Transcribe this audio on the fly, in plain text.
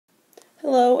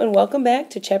Hello and welcome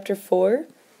back to Chapter 4.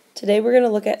 Today we're going to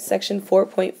look at Section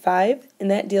 4.5,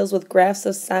 and that deals with graphs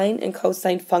of sine and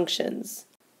cosine functions.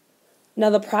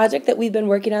 Now the project that we've been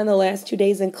working on the last 2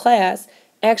 days in class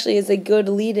actually is a good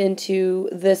lead into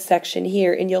this section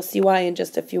here, and you'll see why in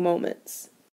just a few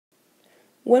moments.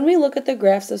 When we look at the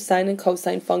graphs of sine and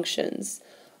cosine functions,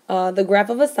 the graph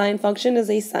of a sine function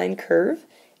is a sine curve.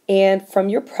 And from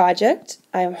your project,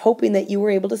 I'm hoping that you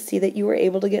were able to see that you were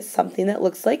able to get something that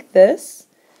looks like this.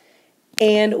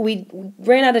 And we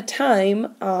ran out of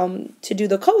time to do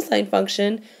the cosine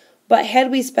function, but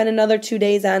had we spent another 2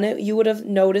 days on it, you would have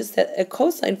noticed that a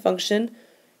cosine function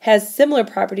has similar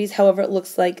properties, however it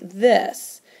looks like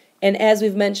this. And as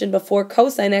we've mentioned before,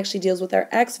 cosine actually deals with our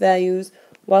x values,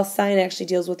 while sine actually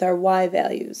deals with our y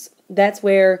values. That's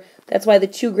why the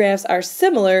two graphs are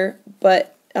similar,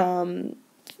 but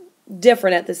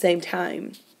different at the same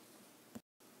time.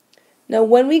 Now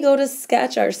when we go to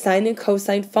sketch our sine and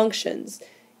cosine functions,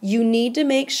 you need to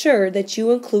make sure that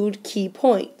you include key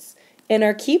points. And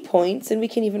our key points, and we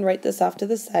can even write this off to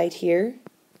the side here.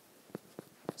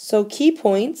 So key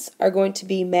points are going to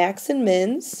be max and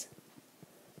mins,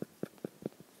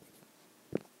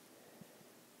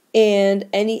 and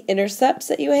any intercepts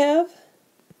that you have,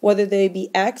 whether they be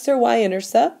x or y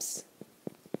intercepts,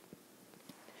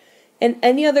 and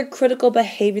any other critical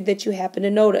behavior that you happen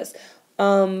to notice.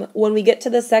 When we get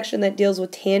to the section that deals with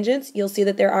tangents, you'll see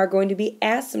that there are going to be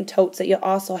asymptotes that you'll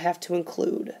also have to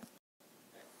include.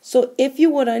 So if you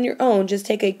would on your own, just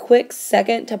take a quick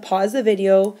second to pause the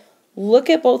video, look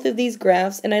at both of these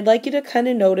graphs, and I'd like you to kind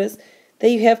of notice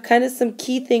that you have kind of some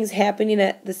key things happening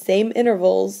at the same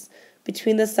intervals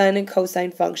between the sine and cosine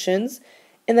functions,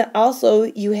 and that also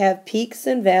you have peaks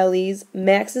and valleys.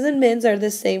 Maxes and mins are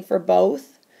the same for both.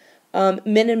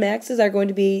 Min and maxes are going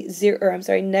to be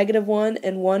 -1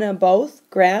 and 1 on both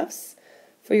graphs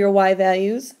for your y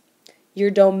values. Your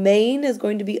domain is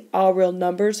going to be all real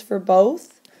numbers for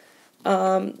both.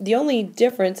 The only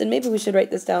difference, and maybe we should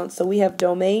write this down, so we have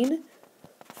domain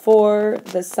for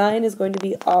the sine is going to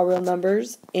be all real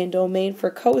numbers, and domain for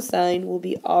cosine will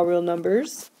be all real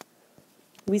numbers.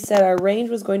 We said our range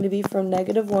was going to be from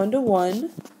 -1 to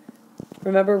 1.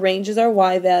 Remember, ranges are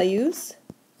y values.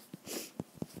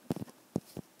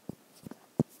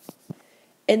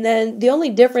 And then the only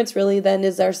difference really then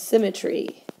is our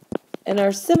symmetry. And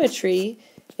our symmetry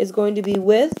is going to be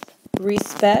with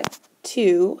respect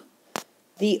to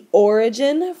the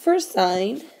origin for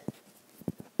sine.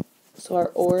 So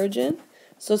our origin.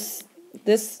 So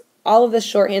this, all of the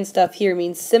shorthand stuff here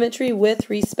means symmetry with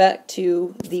respect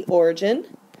to the origin.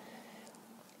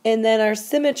 And then our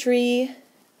symmetry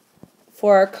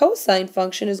for our cosine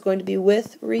function is going to be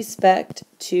with respect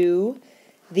to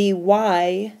the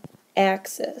y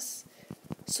axis.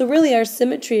 So really our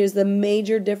symmetry is the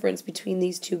major difference between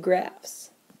these two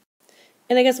graphs.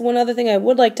 And I guess one other thing I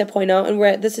would like to point out,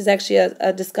 and this is actually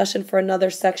a discussion for another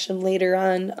section later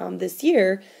on this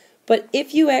year, but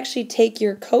if you actually take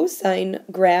your cosine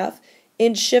graph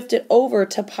and shift it over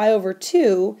to pi over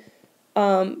 2,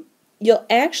 you'll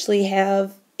actually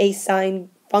have a sine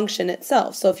function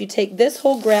itself. So if you take this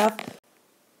whole graph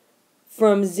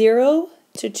from 0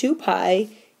 to 2 pi,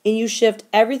 and you shift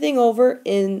everything over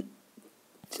in,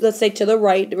 let's say to the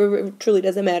right, it truly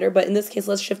doesn't matter, but in this case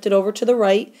let's shift it over to the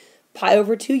right, pi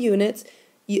over 2 units,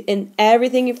 and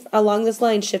everything along this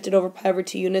line shifted over pi over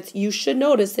 2 units, you should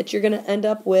notice that you're going to end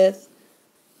up with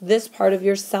this part of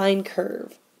your sine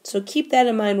curve. So keep that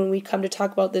in mind when we come to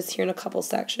talk about this here in a couple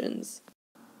sections.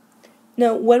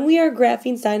 Now, when we are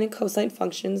graphing sine and cosine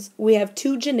functions, we have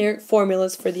two generic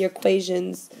formulas for the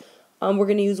equations. We're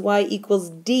going to use y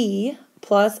equals d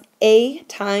plus a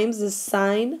times the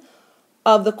sine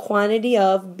of the quantity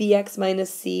of bx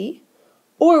minus c,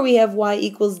 or we have y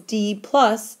equals d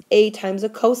plus a times the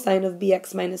cosine of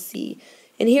bx minus c.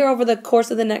 And here over the course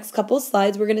of the next couple of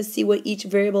slides, we're going to see what each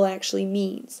variable actually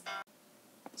means.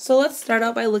 So let's start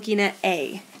out by looking at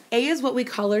a. A is what we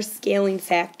call our scaling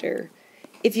factor.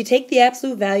 If you take the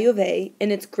absolute value of a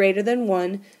and it's greater than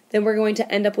 1, then we're going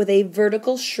to end up with a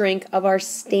vertical shrink of our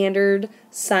standard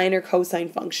sine or cosine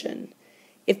function.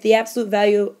 If the absolute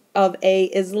value of a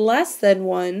is less than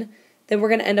 1, then we're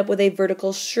going to end up with a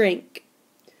vertical shrink.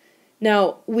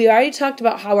 Now, we already talked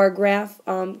about how our graph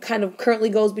kind of currently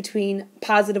goes between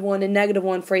 +1 and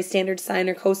 -1 for a standard sine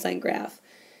or cosine graph.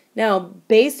 Now,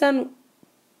 based on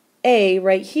a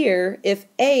right here, if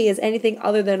a is anything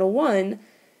other than a 1,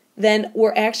 then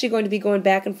we're actually going to be going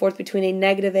back and forth between a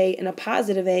negative a and a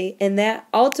positive a, and that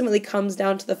ultimately comes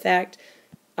down to the fact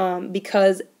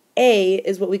because a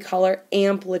is what we call our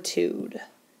amplitude.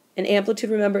 And amplitude,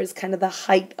 remember, is kind of the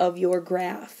height of your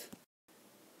graph.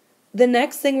 the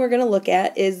next thing we're going to look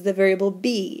at is the variable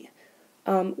b.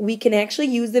 We can actually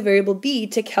use the variable b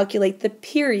to calculate the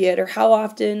period, or how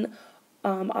often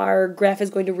our graph is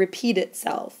going to repeat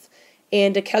itself.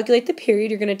 And to calculate the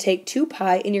period, you're going to take 2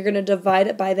 pi and you're going to divide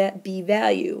it by that b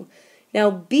value. Now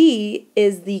b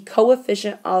is the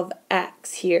coefficient of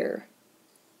x here.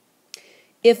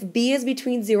 If b is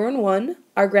between 0 and 1,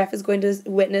 our graph is going to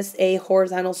witness a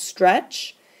horizontal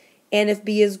stretch. And if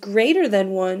b is greater than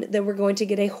 1, then we're going to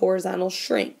get a horizontal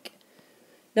shrink.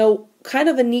 Now, kind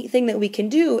of a neat thing that we can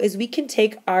do is we can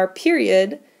take our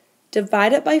period,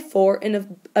 divide it by 4,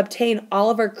 and obtain all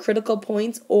of our critical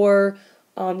points or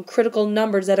critical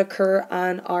numbers that occur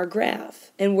on our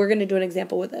graph. And we're going to do an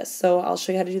example with this. So I'll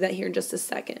show you how to do that here in just a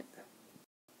second.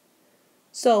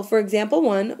 So for example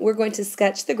 1, we're going to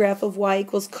sketch the graph of y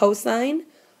equals cosine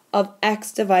of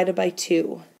x divided by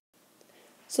 2.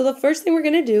 So the first thing we're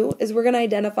going to do is we're going to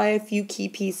identify a few key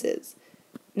pieces.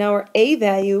 Now our a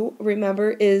value,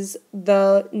 remember, is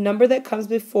the number that comes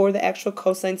before the actual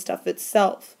cosine stuff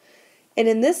itself. And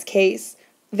in this case,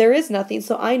 there is nothing,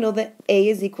 so I know that a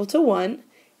is equal to 1.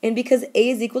 And because a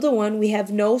is equal to 1, we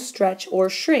have no stretch or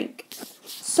shrink.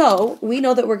 So we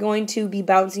know that we're going to be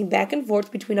bouncing back and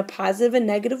forth between a positive and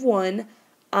negative 1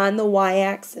 on the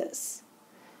y-axis.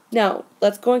 Now,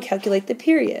 let's go and calculate the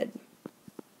period.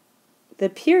 The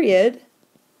period,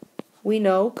 we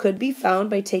know, could be found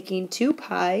by taking 2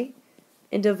 pi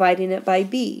and dividing it by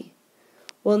b.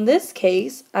 Well, in this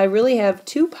case, I really have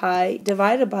 2 pi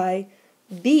divided by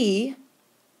b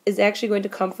is actually going to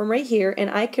come from right here, and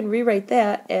I can rewrite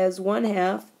that as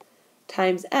 1/2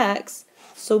 times x,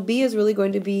 so b is really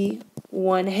going to be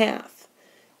 1/2.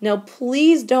 Now,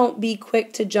 please don't be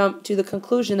quick to jump to the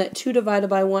conclusion that 2 divided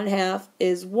by 1/2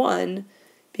 is 1,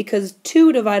 because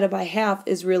 2 divided by half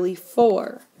is really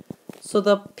 4. So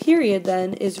the period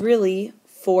then is really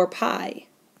 4 pi.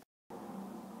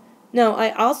 Now,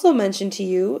 I also mentioned to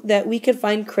you that we could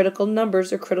find critical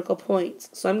numbers or critical points.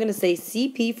 So I'm going to say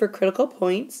CP for critical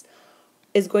points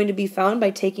is going to be found by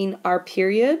taking our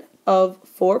period of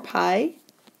 4 pi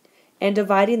and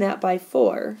dividing that by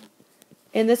 4.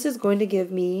 And this is going to give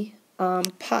me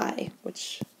pi,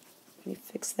 which, let me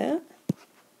fix that.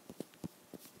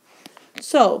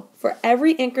 So for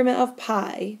every increment of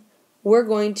pi, we're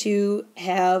going to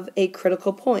have a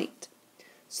critical point.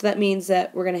 So that means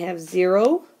that we're going to have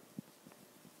 0,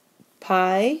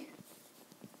 pi,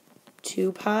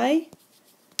 2 pi,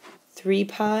 3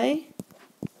 pi,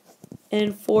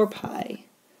 and 4 pi.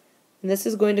 And this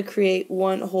is going to create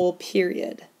one whole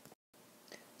period.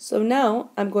 So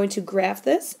now I'm going to graph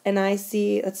this, and I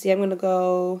see, let's see, I'm going to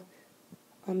go,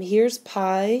 here's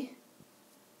pi,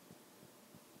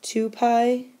 2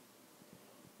 pi,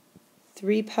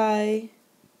 3 pi,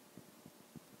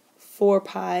 4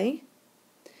 pi.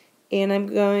 And I'm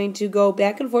going to go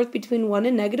back and forth between 1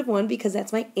 and -1 because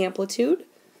that's my amplitude.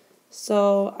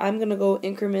 So I'm going to go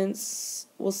increments,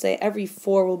 we'll say every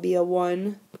 4 will be a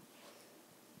 1.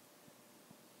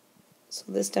 So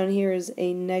this down here is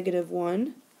a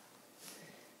 -1.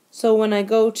 So when I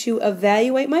go to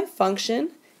evaluate my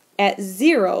function, at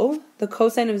 0, the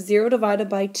cosine of 0 divided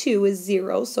by 2 is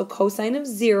 0. So cosine of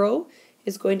 0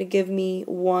 is going to give me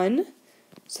 1.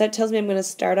 So that tells me I'm going to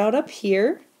start out up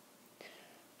here.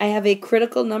 I have a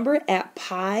critical number at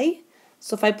pi.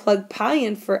 So if I plug pi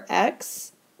in for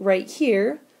x right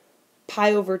here,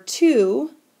 pi over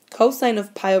 2, cosine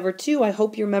of pi over 2, I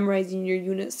hope you're memorizing your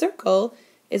unit circle,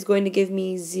 is going to give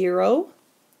me 0.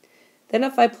 Then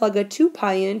if I plug a 2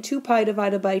 pi in, 2 pi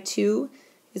divided by 2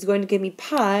 is going to give me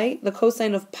pi. The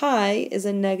cosine of pi is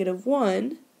a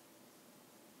 -1.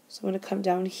 So I'm going to come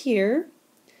down here.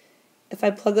 If I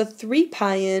plug a 3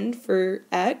 pi in for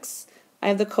x, I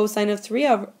have the cosine of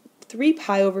 3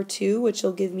 pi over 2, which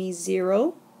will give me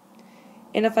 0.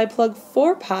 And if I plug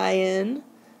 4 pi in,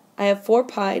 I have 4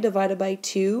 pi divided by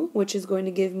 2, which is going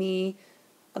to give me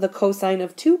the cosine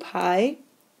of 2 pi,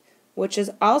 which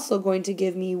is also going to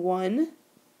give me 1.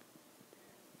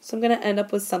 So I'm going to end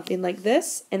up with something like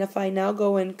this. And if I now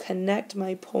go and connect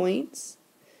my points,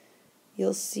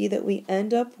 you'll see that we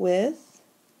end up with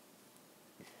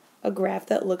a graph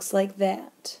that looks like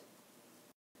that.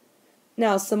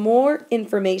 Now, some more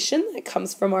information that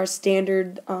comes from our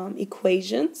standard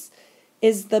equations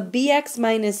is the bx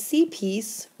minus c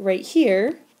piece right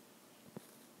here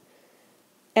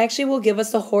actually will give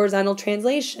us a horizontal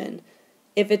translation.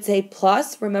 If it's a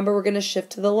plus, remember we're going to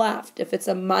shift to the left. If it's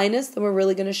a minus, then we're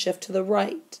really going to shift to the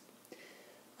right.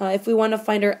 If we want to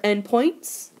find our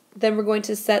endpoints, then we're going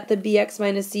to set the bx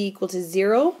minus c equal to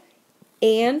 0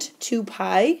 and 2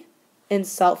 pi and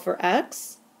solve for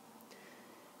x.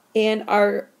 And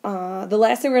our the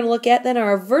last thing we're going to look at then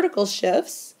are our vertical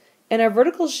shifts. And our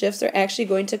vertical shifts are actually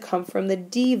going to come from the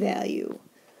d value.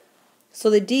 So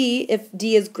the d, if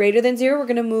d is greater than 0, we're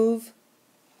going to move,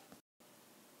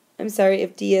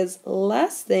 if d is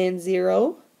less than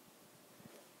 0,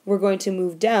 we're going to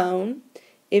move down.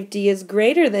 If d is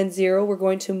greater than 0, we're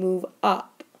going to move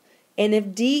up. And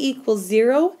if d equals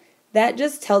 0, that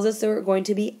just tells us that we're going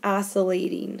to be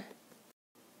oscillating.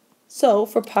 So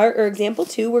for example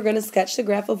 2, we're going to sketch the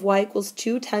graph of y equals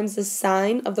 2 times the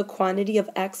sine of the quantity of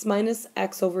x minus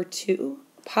x over 2,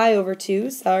 pi over 2,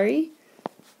 sorry.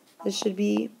 This should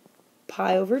be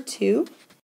pi over 2.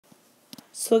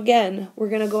 So again, we're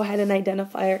going to go ahead and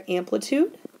identify our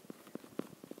amplitude.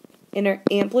 And our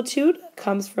amplitude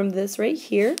comes from this right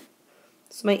here.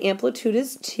 So my amplitude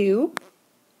is 2.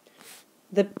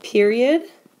 The period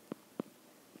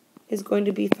is going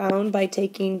to be found by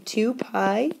taking 2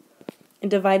 pi and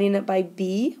dividing it by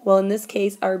b. Well, in this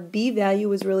case, our b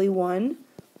value is really 1.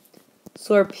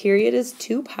 So our period is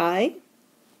 2 pi.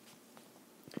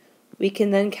 We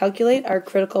can then calculate our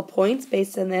critical points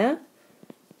based on that.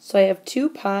 So I have 2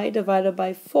 pi divided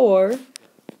by 4,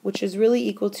 which is really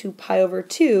equal to pi over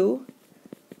 2.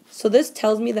 So this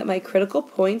tells me that my critical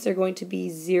points are going to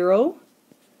be 0,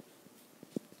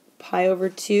 pi over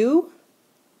 2,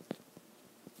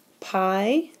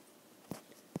 pi,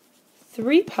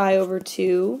 3 pi over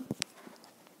 2,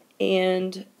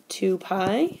 and 2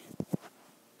 pi.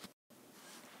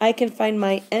 I can find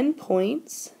my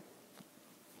endpoints.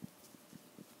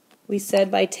 We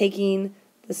said by taking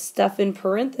the stuff in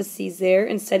parentheses there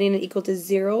and setting it equal to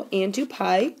 0 and 2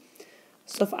 pi.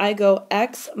 So if I go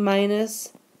x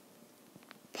minus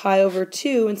pi over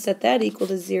 2 and set that equal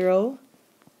to 0,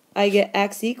 I get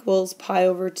x equals pi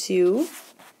over 2.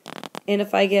 And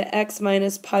if I get x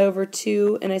minus pi over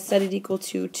 2 and I set it equal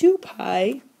to 2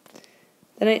 pi,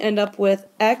 then I end up with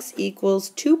x equals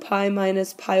 2 pi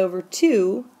minus pi over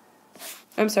 2,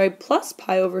 plus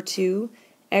pi over 2,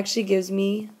 actually gives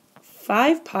me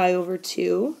 5 pi over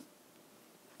 2.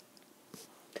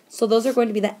 So those are going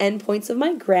to be the endpoints of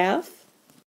my graph.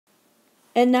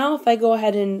 And now if I go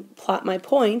ahead and plot my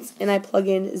points and I plug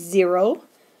in 0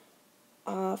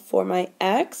 for my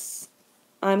x,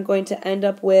 I'm going to end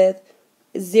up with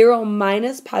 0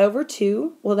 minus pi over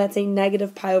 2. Well, that's a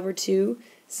negative pi over 2.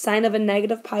 Sine of a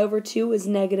negative pi over 2 is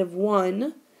negative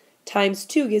 1. Times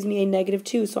 2 gives me a negative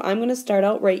 2. So I'm going to start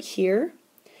out right here.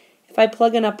 If I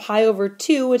plug in a pi over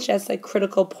 2, which is a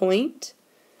critical point,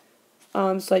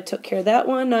 so I took care of that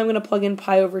one. Now I'm going to plug in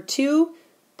pi over 2.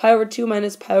 Pi over 2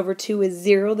 minus pi over 2 is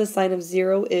 0. The sine of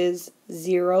 0 is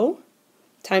 0.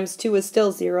 Times 2 is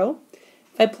still 0.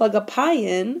 If I plug a pi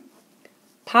in,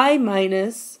 pi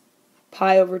minus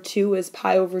pi over 2 is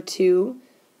pi over 2.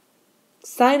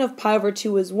 Sine of pi over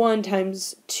 2 is 1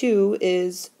 times 2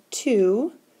 is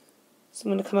 2. So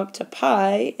I'm going to come up to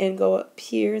pi and go up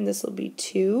here, and this will be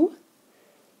 2.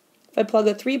 If I plug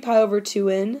a 3 pi over 2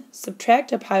 in,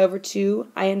 subtract a pi over 2,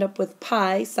 I end up with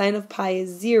pi. Sine of pi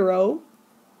is 0.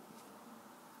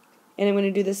 And I'm going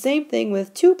to do the same thing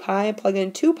with 2 pi. I plug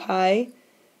in 2 pi.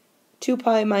 2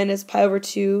 pi minus pi over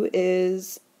 2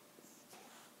 is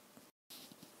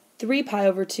 3 pi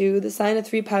over 2. The sine of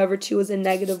 3 pi over 2 is a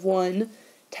negative 1.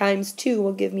 Times 2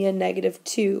 will give me a negative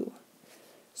 2.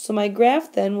 So my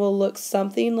graph then will look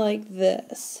something like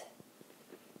this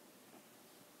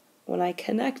when I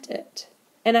connect it.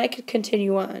 And I could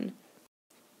continue on.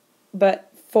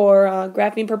 But for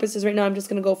graphing purposes right now, I'm just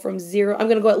going to go from 0. I'm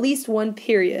going to go at least one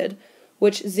period,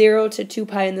 which 0 to 2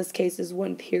 pi in this case is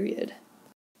one period.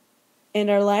 And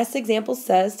our last example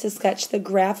says to sketch the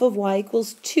graph of y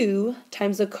equals 2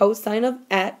 times the cosine of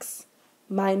x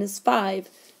minus 5.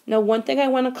 Now, one thing I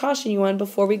want to caution you on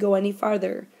before we go any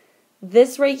farther.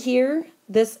 This right here,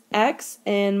 this x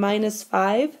and minus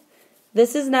 5,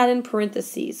 this is not in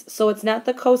parentheses. So it's not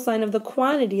the cosine of the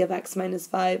quantity of x minus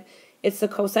 5. It's the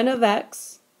cosine of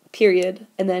x, period,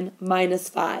 and then minus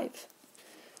 5.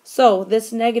 So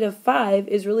this negative 5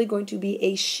 is really going to be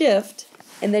a shift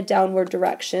in the downward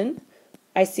direction.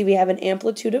 I see we have an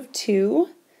amplitude of 2.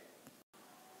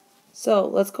 So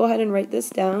let's go ahead and write this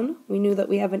down. We knew that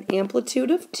we have an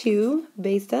amplitude of 2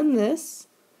 based on this.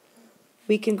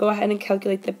 We can go ahead and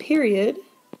calculate the period.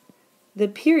 The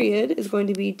period is going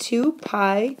to be 2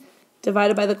 pi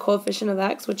divided by the coefficient of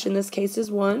x, which in this case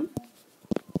is 1,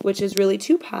 which is really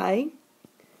 2 pi.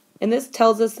 And this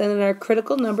tells us then that our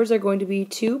critical numbers are going to be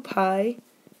 2 pi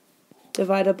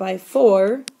divided by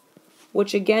 4,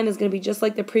 which again is going to be just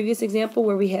like the previous example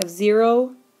where we have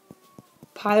 0,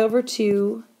 pi over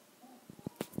 2,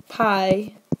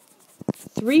 pi,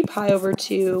 3 pi over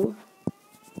 2,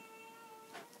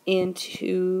 and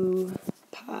 2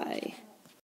 pi.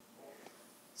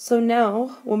 So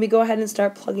now, when we go ahead and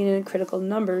start plugging in critical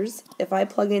numbers, if I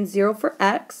plug in 0 for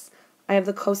x, I have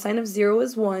the cosine of 0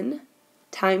 is 1,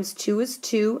 times 2 is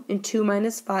 2, and 2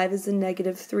 minus 5 is a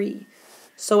negative 3.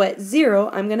 So at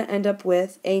 0, I'm going to end up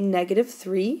with a negative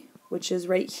 3, which is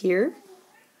right here.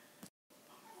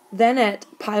 Then at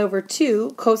pi over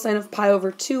 2, cosine of pi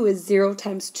over 2 is 0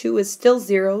 times 2 is still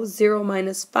 0. 0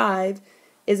 minus 5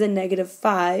 is a negative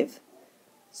 5.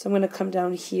 So I'm going to come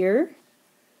down here.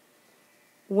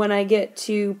 When I get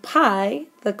to pi,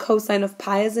 the cosine of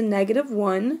pi is a negative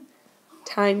 1,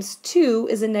 times 2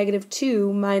 is a negative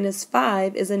 2, minus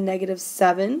 5 is a negative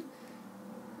 7.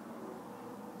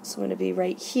 So I'm going to be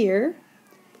right here.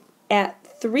 At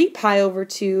 3 pi over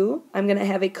 2, I'm going to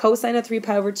have a cosine of 3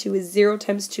 pi over 2 is 0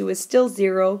 times 2 is still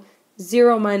 0.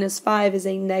 0 minus 5 is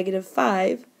a negative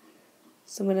 5.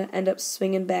 So I'm going to end up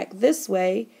swinging back this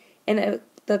way. And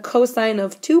the cosine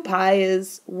of 2 pi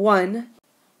is 1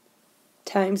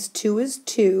 times 2 is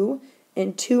 2,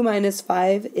 and 2 minus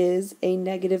 5 is a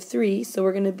negative 3, so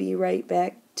we're going to be right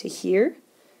back to here.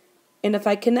 And if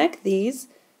I connect these,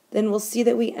 then we'll see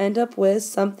that we end up with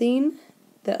something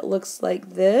that looks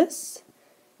like this.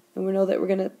 And we know that we're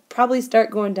going to probably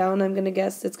start going down. I'm going to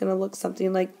guess it's going to look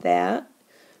something like that.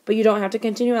 But you don't have to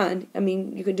continue on. I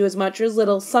mean, you can do as much or as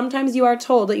little. Sometimes you are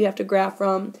told that you have to graph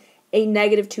from a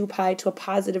negative 2 pi to a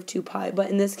positive 2 pi, but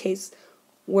in this case,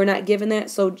 we're not given that,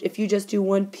 so if you just do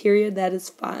one period, that is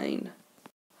fine.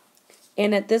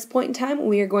 And at this point in time,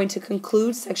 we are going to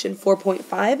conclude section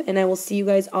 4.5, and I will see you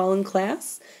guys all in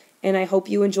class, and I hope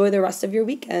you enjoy the rest of your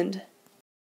weekend.